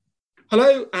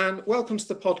Hello and welcome to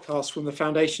the podcast from the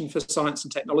Foundation for Science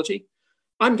and Technology.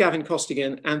 I'm Gavin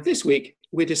Costigan, and this week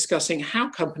we're discussing how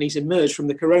companies emerge from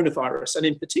the coronavirus and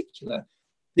in particular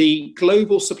the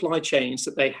global supply chains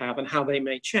that they have and how they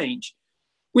may change.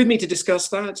 With me to discuss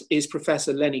that is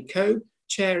Professor Lenny Coe,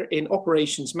 Chair in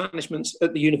Operations Management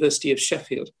at the University of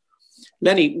Sheffield.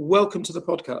 Lenny, welcome to the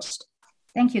podcast.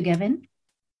 Thank you, Gavin.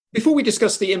 Before we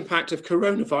discuss the impact of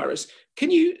coronavirus, can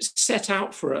you set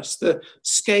out for us the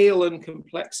scale and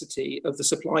complexity of the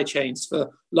supply chains for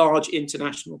large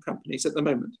international companies at the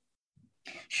moment?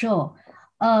 Sure.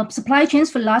 Supply chains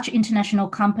for large international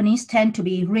companies tend to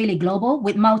be really global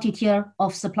with multi-tier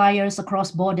of suppliers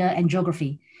across border and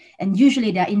geography. And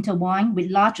usually they're intertwined with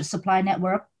large supply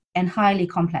network and highly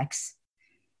complex.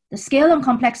 The scale and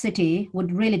complexity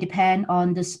would really depend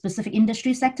on the specific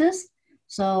industry sectors.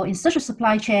 So in such a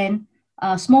supply chain,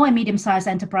 small and medium-sized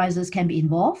enterprises can be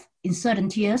involved in certain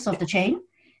tiers of the chain,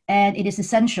 and it is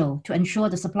essential to ensure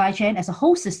the supply chain as a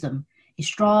whole system is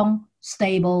strong,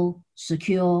 stable,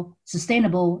 secure,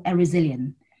 sustainable, and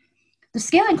resilient. The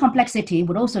scale and complexity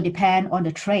would also depend on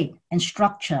the trade and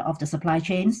structure of the supply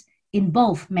chains in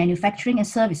both manufacturing and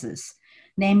services,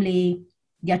 namely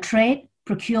their trade,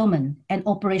 procurement, and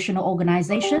operational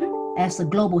organization as a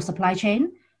global supply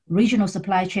chain, regional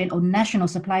supply chain or national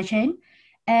supply chain,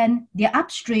 and their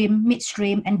upstream,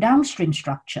 midstream, and downstream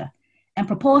structure, and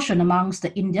proportion amongst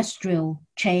the industrial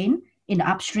chain in the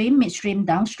upstream, midstream,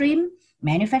 downstream,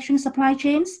 manufacturing supply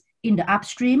chains in the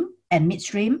upstream and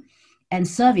midstream, and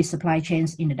service supply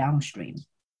chains in the downstream.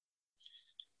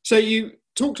 So you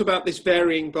talked about this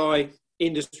varying by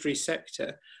industry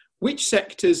sector. Which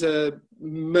sectors are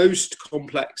most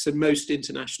complex and most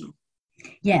international?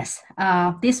 Yes,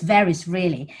 this varies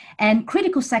really. And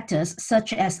critical sectors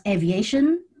such as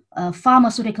aviation,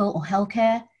 pharmaceutical or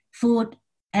healthcare, food,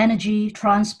 energy,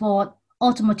 transport,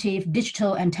 automotive,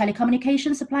 digital, and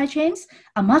telecommunication supply chains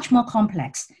are much more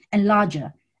complex and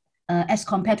larger as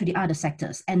compared to the other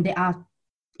sectors, and they are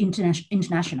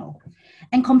international.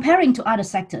 And comparing to other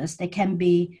sectors, they can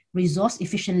be resource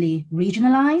efficiently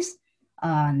regionalized,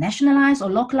 nationalized, or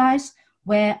localized,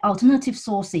 where alternative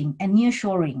sourcing and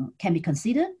nearshoring can be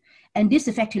considered. And this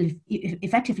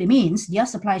effectively means their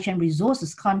supply chain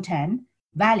resources content,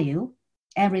 value,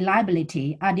 and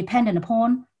reliability are dependent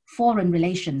upon foreign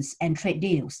relations and trade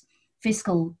deals,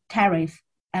 fiscal, tariff,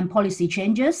 and policy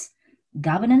changes,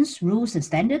 governance, rules and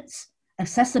standards,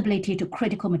 accessibility to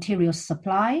critical materials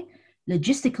supply,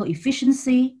 logistical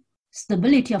efficiency,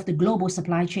 stability of the global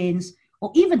supply chains,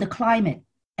 or even the climate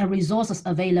and resources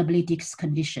availability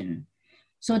condition.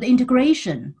 So the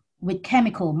integration with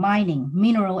chemical, mining,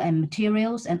 mineral and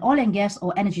materials, and oil and gas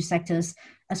or energy sectors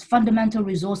as fundamental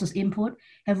resources input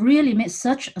have really made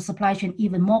such a supply chain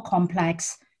even more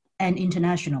complex and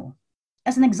international.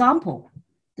 As an example,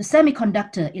 the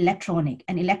semiconductor, electronic,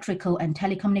 and electrical and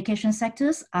telecommunication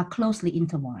sectors are closely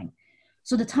intertwined.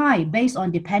 So the tie based on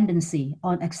dependency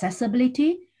on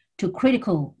accessibility to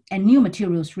critical and new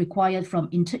materials required from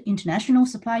international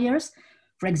suppliers,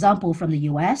 for example, from the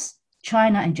US,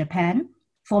 China and Japan,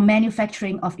 for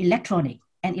manufacturing of electronic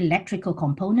and electrical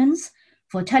components,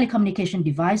 for telecommunication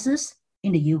devices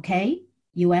in the UK,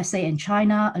 USA, and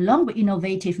China, along with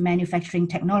innovative manufacturing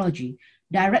technology,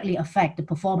 directly affect the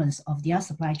performance of their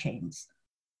supply chains.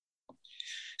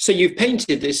 So you've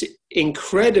painted this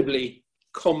incredibly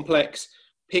complex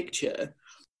picture.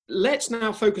 Let's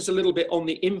now focus a little bit on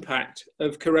the impact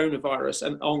of coronavirus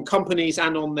and on companies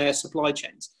and on their supply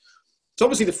chains. So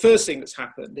obviously the first thing that's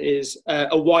happened is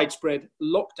a widespread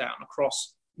lockdown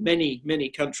across many, many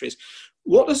countries.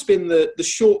 What has been the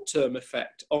short-term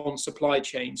effect on supply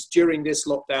chains during this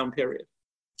lockdown period?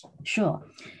 Sure.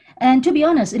 And to be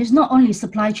honest, it is not only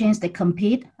supply chains that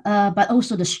compete, but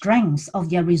also the strengths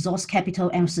of their resource capital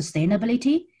and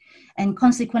sustainability. And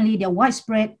consequently, their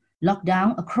widespread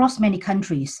lockdown across many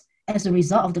countries as a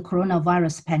result of the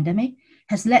coronavirus pandemic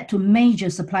has led to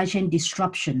major supply chain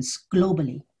disruptions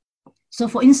globally. So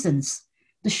for instance,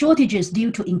 the shortages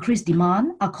due to increased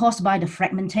demand are caused by the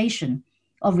fragmentation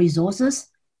of resources,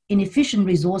 inefficient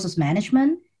resources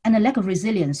management, and a lack of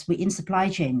resilience within supply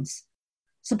chains.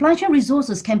 Supply chain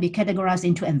resources can be categorized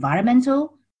into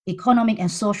environmental, economic,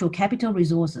 and social capital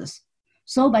resources.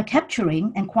 So by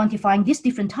capturing and quantifying these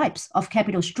different types of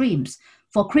capital streams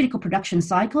for critical production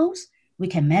cycles, we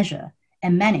can measure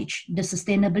and manage the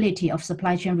sustainability of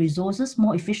supply chain resources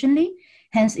more efficiently,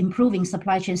 hence improving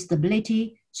supply chain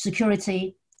stability,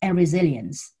 security, and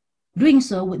resilience. Doing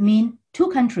so would mean two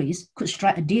countries could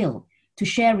strike a deal to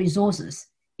share resources,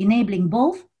 enabling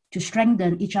both to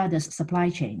strengthen each other's supply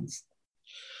chains.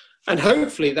 And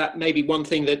hopefully that may be one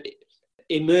thing that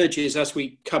emerges as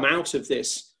we come out of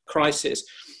this crisis.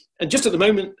 And just at the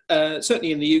moment,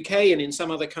 certainly in the UK and in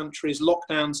some other countries,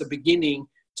 lockdowns are beginning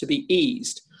to be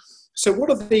eased. So what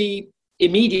are the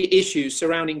immediate issues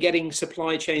surrounding getting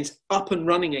supply chains up and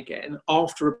running again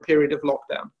after a period of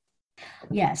lockdown?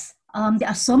 Yes, there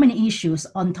are so many issues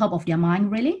on top of their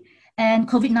mind, really. And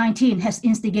COVID-19 has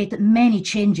instigated many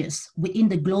changes within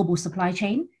the global supply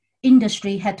chain.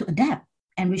 Industry had to adapt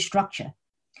and restructure.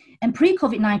 And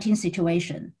pre-COVID-19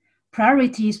 situation,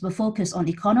 priorities were focused on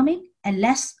economic and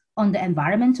less on the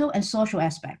environmental and social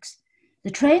aspects. The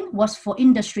trend was for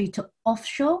industry to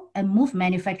offshore and move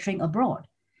manufacturing abroad.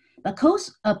 But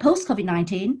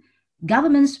post-COVID-19,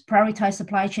 governments prioritize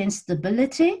supply chain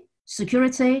stability,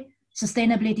 security,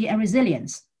 sustainability, and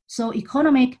resilience. So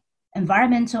economic,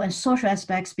 environmental, and social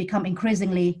aspects become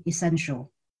increasingly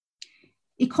essential.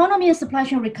 Economy and supply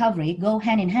chain recovery go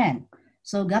hand in hand.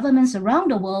 So governments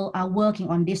around the world are working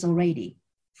on this already.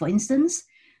 For instance,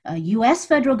 US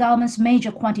federal government's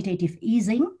major quantitative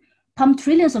easing pumped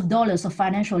trillions of dollars of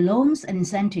financial loans and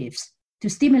incentives to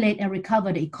stimulate and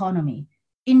recover the economy,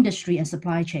 industry, and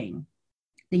supply chain.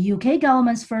 The UK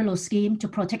government's furlough scheme to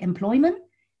protect employment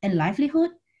and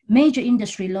livelihood, major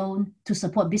industry loan to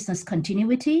support business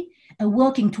continuity, and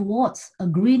working towards a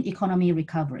green economy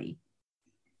recovery.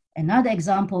 Another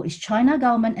example is China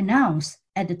government announced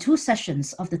at the 2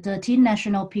 sessions of the 13th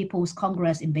National People's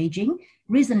Congress in Beijing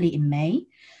recently in May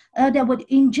that would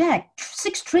inject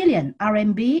 6 trillion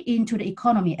RMB into the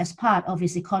economy as part of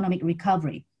its economic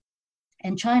recovery.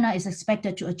 And China is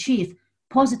expected to achieve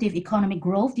positive economic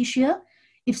growth this year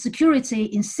if security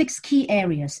in 6 key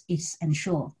areas is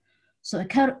ensured. So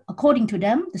according to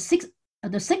them,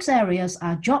 the six areas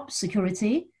are job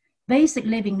security, basic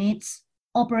living needs,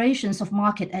 operations of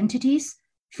market entities,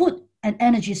 food and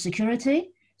energy security,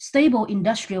 stable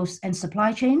industrials and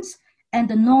supply chains, and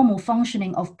the normal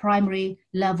functioning of primary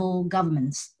level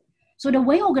governments. So the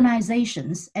way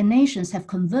organizations and nations have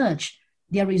converged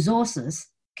their resources,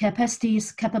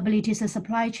 capacities, capabilities, and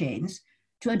supply chains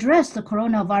to address the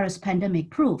coronavirus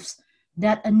pandemic proves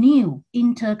that a new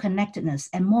interconnectedness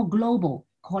and more global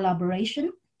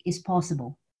collaboration is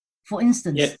possible. For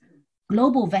instance,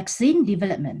 global vaccine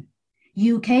development,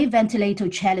 UK ventilator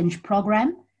challenge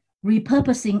program,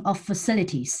 repurposing of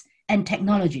facilities and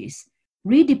technologies,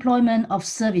 redeployment of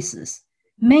services,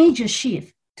 major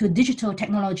shift to digital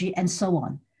technology, and so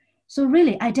on. So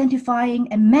really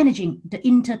identifying and managing the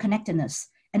interconnectedness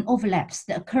and overlaps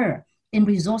that occur in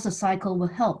resources cycle will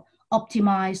help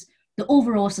optimize the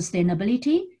overall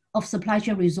sustainability of supply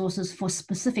chain resources for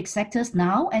specific sectors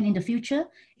now and in the future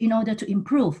in order to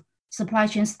improve supply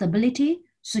chain stability,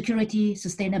 security,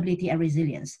 sustainability, and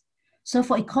resilience. So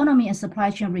for economy and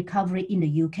supply chain recovery in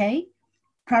the UK,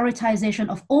 prioritization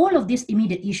of all of these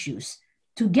immediate issues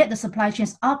to get the supply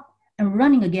chains up and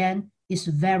running again is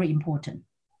very important.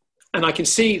 And I can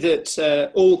see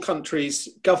that all countries'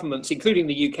 governments, including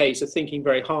the UK's, are thinking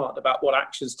very hard about what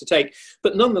actions to take.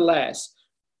 But nonetheless,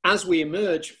 as we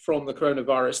emerge from the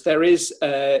coronavirus, there is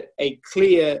a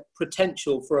clear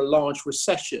potential for a large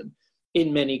recession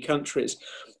in many countries.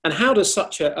 And how does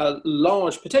such a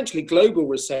large, potentially global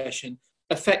recession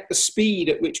affect the speed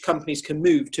at which companies can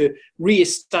move to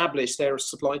re-establish their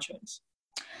supply chains?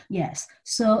 Yes.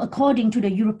 So according to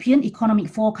the European Economic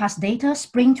Forecast data,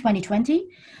 spring 2020,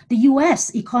 the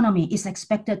US economy is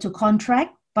expected to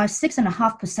contract by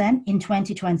 6.5% in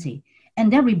 2020,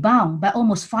 and then rebound by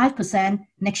almost 5%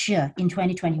 next year in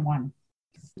 2021.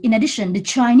 In addition, the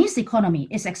Chinese economy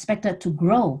is expected to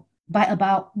grow by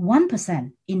about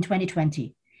 1% in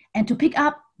 2020, and to pick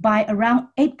up by around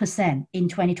 8% in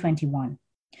 2021.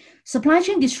 Supply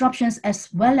chain disruptions as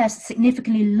well as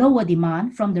significantly lower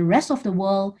demand from the rest of the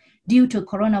world due to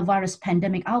coronavirus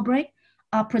pandemic outbreak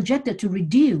are projected to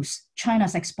reduce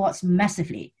China's exports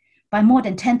massively by more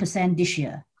than 10% this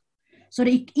year. So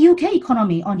the UK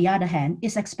economy, on the other hand,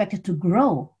 is expected to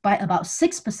grow by about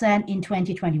 6% in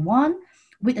 2021,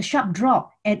 with a sharp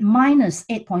drop at minus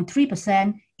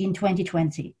 8.3% in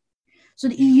 2020. So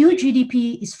the EU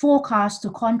GDP is forecast to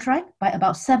contract by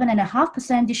about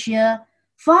 7.5% this year,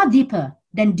 far deeper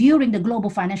than during the global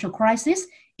financial crisis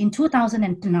in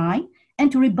 2009,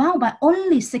 and to rebound by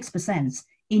only 6%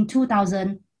 in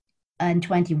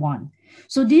 2021.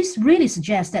 So this really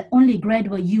suggests that only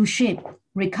gradual U-shaped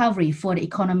recovery for the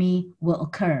economy will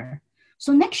occur.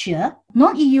 So next year,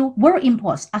 non-EU world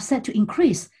imports are set to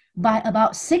increase by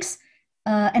about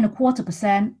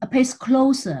 6.25%, a pace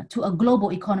closer to a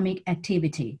global economic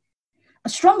activity. A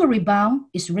stronger rebound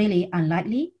is really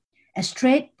unlikely, as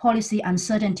trade policy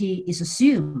uncertainty is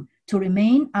assumed to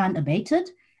remain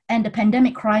unabated, and the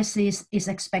pandemic crisis is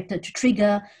expected to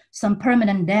trigger some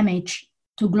permanent damage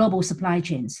to global supply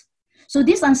chains. So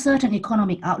this uncertain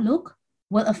economic outlook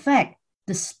will affect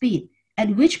the speed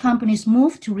at which companies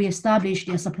move to reestablish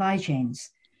their supply chains.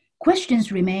 Questions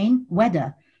remain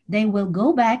whether they will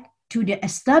go back to their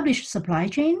established supply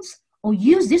chains or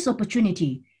use this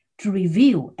opportunity to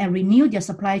review and renew their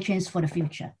supply chains for the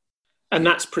future. And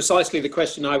that's precisely the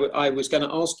question I was going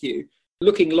to ask you.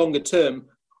 Looking longer term,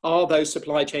 are those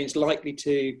supply chains likely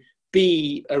to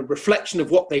be a reflection of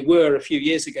what they were a few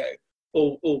years ago,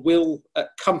 or will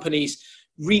companies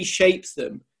reshape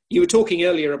them? You were talking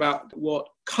earlier about what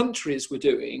countries were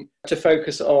doing to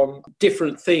focus on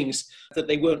different things that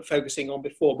they weren't focusing on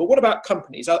before. But what about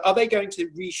companies? Are they going to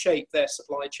reshape their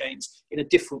supply chains in a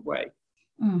different way?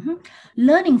 Mm-hmm.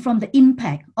 Learning from the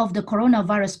impact of the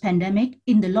coronavirus pandemic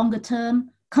in the longer term,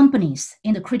 companies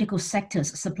in the critical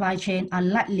sectors supply chain are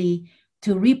likely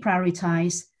to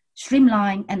reprioritize,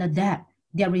 streamline, and adapt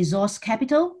their resource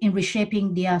capital in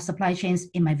reshaping their supply chains,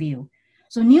 in my view.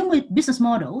 So new business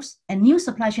models and new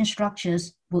supply chain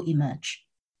structures will emerge.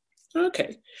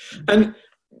 Okay. And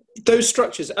those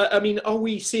structures, are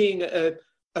we seeing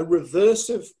a reverse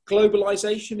of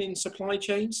globalization in supply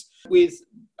chains with,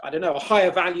 a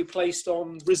higher value placed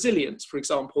on resilience, for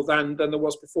example, than there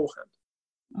was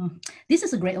beforehand? This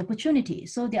is a great opportunity.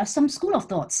 So there are some school of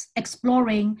thoughts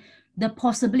exploring the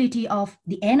possibility of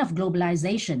the end of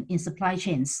globalization in supply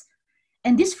chains.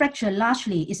 And this fracture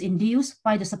largely is induced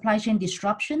by the supply chain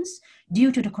disruptions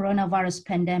due to the coronavirus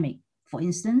pandemic. For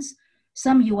instance,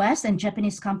 some US and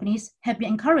Japanese companies have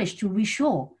been encouraged to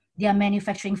reshore their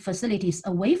manufacturing facilities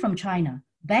away from China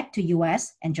back to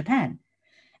US and Japan.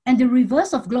 And the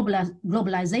reverse of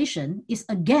globalization is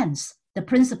against the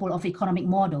principle of economic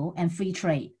model and free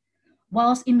trade.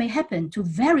 Whilst it may happen to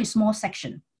a very small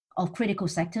section of critical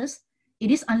sectors,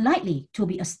 it is unlikely to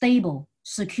be a stable,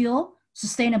 secure,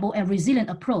 sustainable, and resilient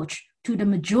approach to the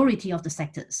majority of the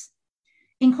sectors.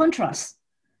 In contrast,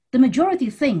 the majority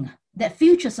think that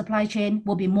future supply chain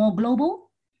will be more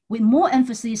global, with more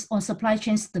emphasis on supply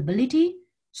chain stability,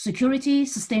 security,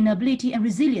 sustainability, and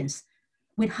resilience,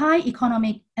 with high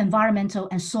economic, environmental,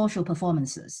 and social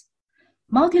performances.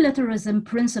 Multilateralism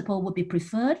principle would be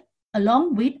preferred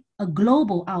along with a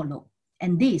global outlook,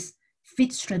 and this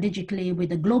fits strategically with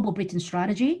the Global Britain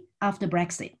strategy after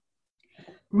Brexit.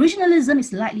 Regionalism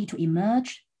is likely to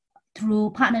emerge through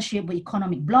partnership with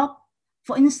economic bloc.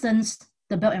 For instance,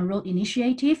 the Belt and Road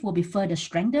Initiative will be further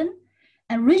strengthened,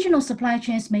 and regional supply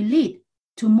chains may lead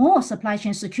to more supply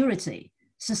chain security,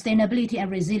 sustainability,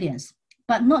 and resilience,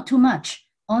 but not too much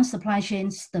on supply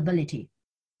chain stability.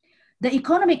 The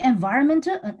economic,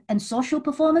 environmental, and social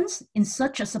performance in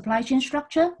such a supply chain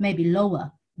structure may be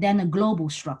lower than a global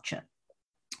structure.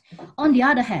 On the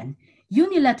other hand,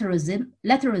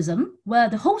 unilateralism, where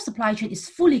the whole supply chain is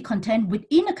fully contained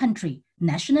within a country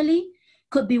nationally,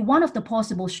 could be one of the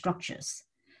possible structures.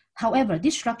 However,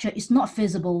 this structure is not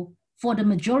feasible for the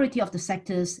majority of the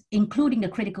sectors, including the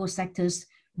critical sectors,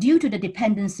 due to the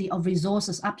dependency of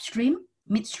resources upstream,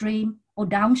 midstream, or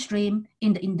downstream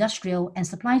in the industrial and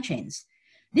supply chains.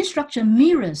 This structure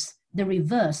mirrors the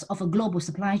reverse of a global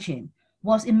supply chain,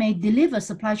 whilst it may deliver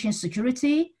supply chain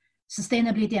security,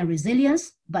 sustainability, and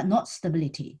resilience, but not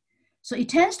stability. So it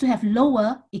tends to have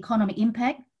lower economic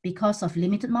impact because of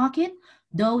limited market,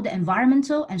 though the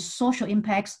environmental and social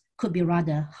impacts could be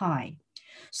rather high.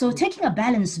 So taking a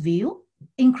balanced view,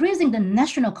 increasing the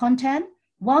national content,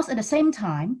 whilst at the same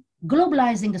time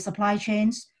globalizing the supply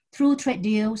chains through trade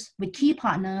deals with key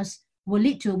partners will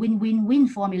lead to a win-win-win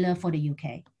formula for the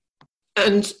UK.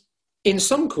 And in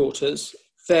some quarters,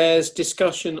 there's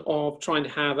discussion of trying to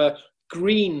have a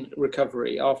green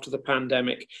recovery after the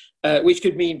pandemic, which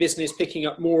could mean business picking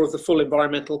up more of the full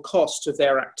environmental cost of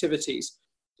their activities.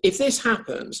 If this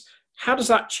happens, how does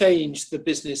that change the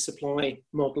business supply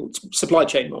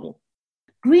chain model?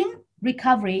 Green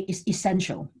recovery is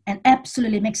essential and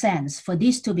absolutely makes sense for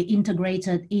this to be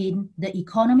integrated in the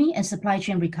economy and supply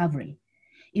chain recovery.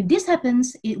 If this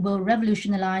happens, it will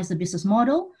revolutionize the business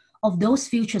model of those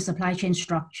future supply chain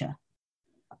structure.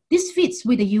 This fits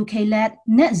with the UK-led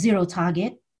net zero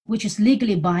target, which is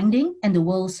legally binding and the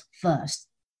world's first.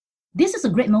 This is a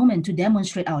great moment to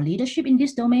demonstrate our leadership in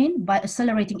this domain by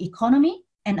accelerating economy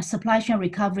and supply chain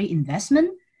recovery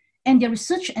investment and their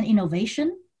research and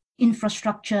innovation,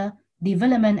 infrastructure,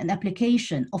 development and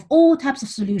application of all types of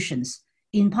solutions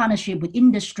in partnership with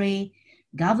industry,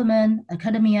 government,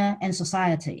 academia, and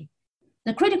society.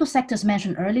 The critical sectors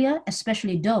mentioned earlier,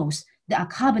 especially those that are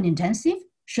carbon intensive,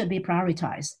 should be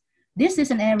prioritized. This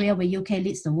is an area where UK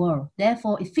leads the world.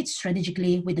 Therefore, it fits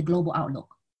strategically with the global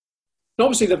outlook.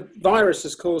 Obviously, the virus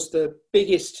has caused the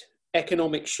biggest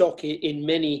economic shock in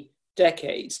many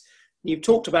decades. You've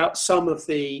talked about some of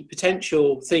the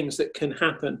potential things that can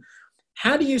happen.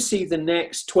 How do you see the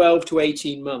next 12 to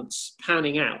 18 months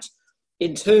panning out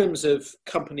in terms of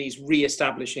companies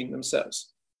re-establishing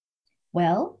themselves?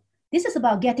 Well, this is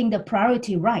about getting the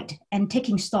priority right and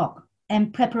taking stock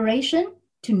and preparation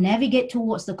to navigate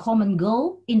towards the common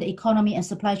goal in the economy and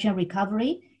supply chain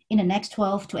recovery in the next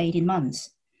 12 to 18 months.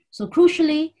 So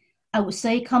crucially, I would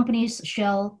say companies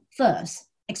shall first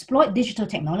exploit digital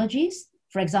technologies,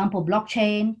 for example,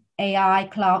 blockchain, AI,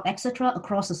 cloud, etc.,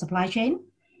 across the supply chain.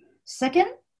 Second,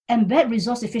 embed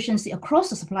resource efficiency across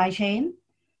the supply chain.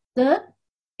 Third,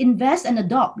 invest and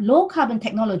adopt low carbon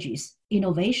technologies,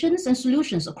 innovations and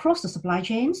solutions across the supply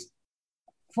chains.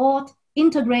 Fourth,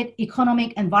 integrate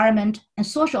economic, environment, and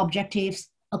social objectives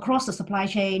across the supply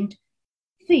chain.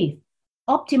 Fifth,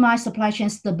 optimize supply chain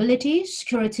stability,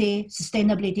 security,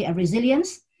 sustainability, and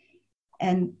resilience.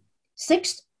 And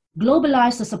sixth,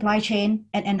 globalize the supply chain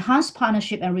and enhance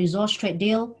partnership and resource trade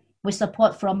deal with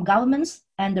support from governments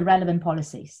and the relevant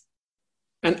policies.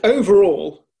 And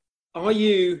overall, are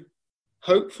you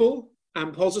hopeful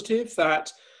and positive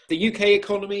that the UK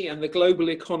economy and the global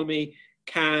economy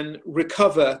can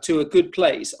recover to a good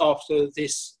place after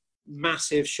this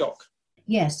massive shock?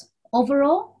 Yes,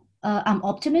 overall, I'm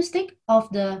optimistic of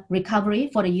the recovery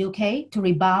for the UK to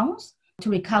rebound, to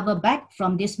recover back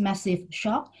from this massive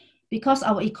shock, because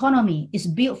our economy is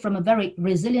built from a very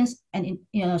resilient and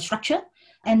structure.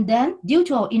 And then due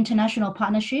to our international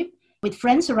partnership with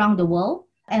friends around the world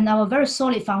and our very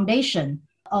solid foundation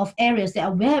of areas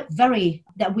that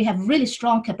we have really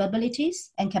strong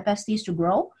capabilities and capacities to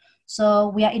grow. So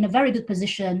we are in a very good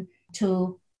position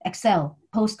to excel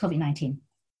post-COVID-19.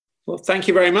 Well, thank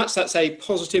you very much. That's a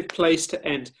positive place to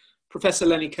end. Professor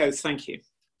Lenny Coe, thank you.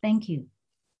 Thank you.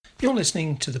 You're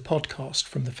listening to the podcast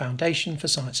from the Foundation for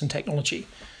Science and Technology.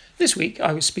 This week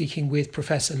I was speaking with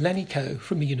Professor Lenny Coe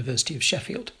from the University of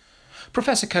Sheffield.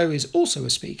 Professor Coe is also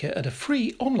a speaker at a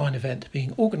free online event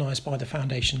being organised by the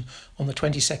Foundation on the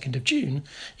 22nd of June,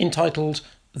 entitled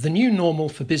The New Normal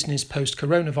for Business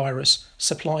Post-Coronavirus,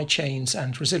 Supply Chains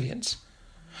and Resilience.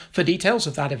 For details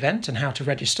of that event and how to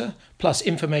register, plus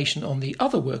information on the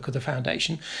other work of the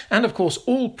Foundation, and of course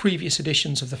all previous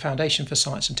editions of the Foundation for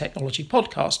Science and Technology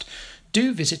podcast,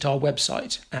 do visit our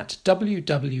website at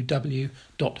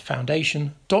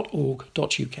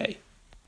www.foundation.org.uk.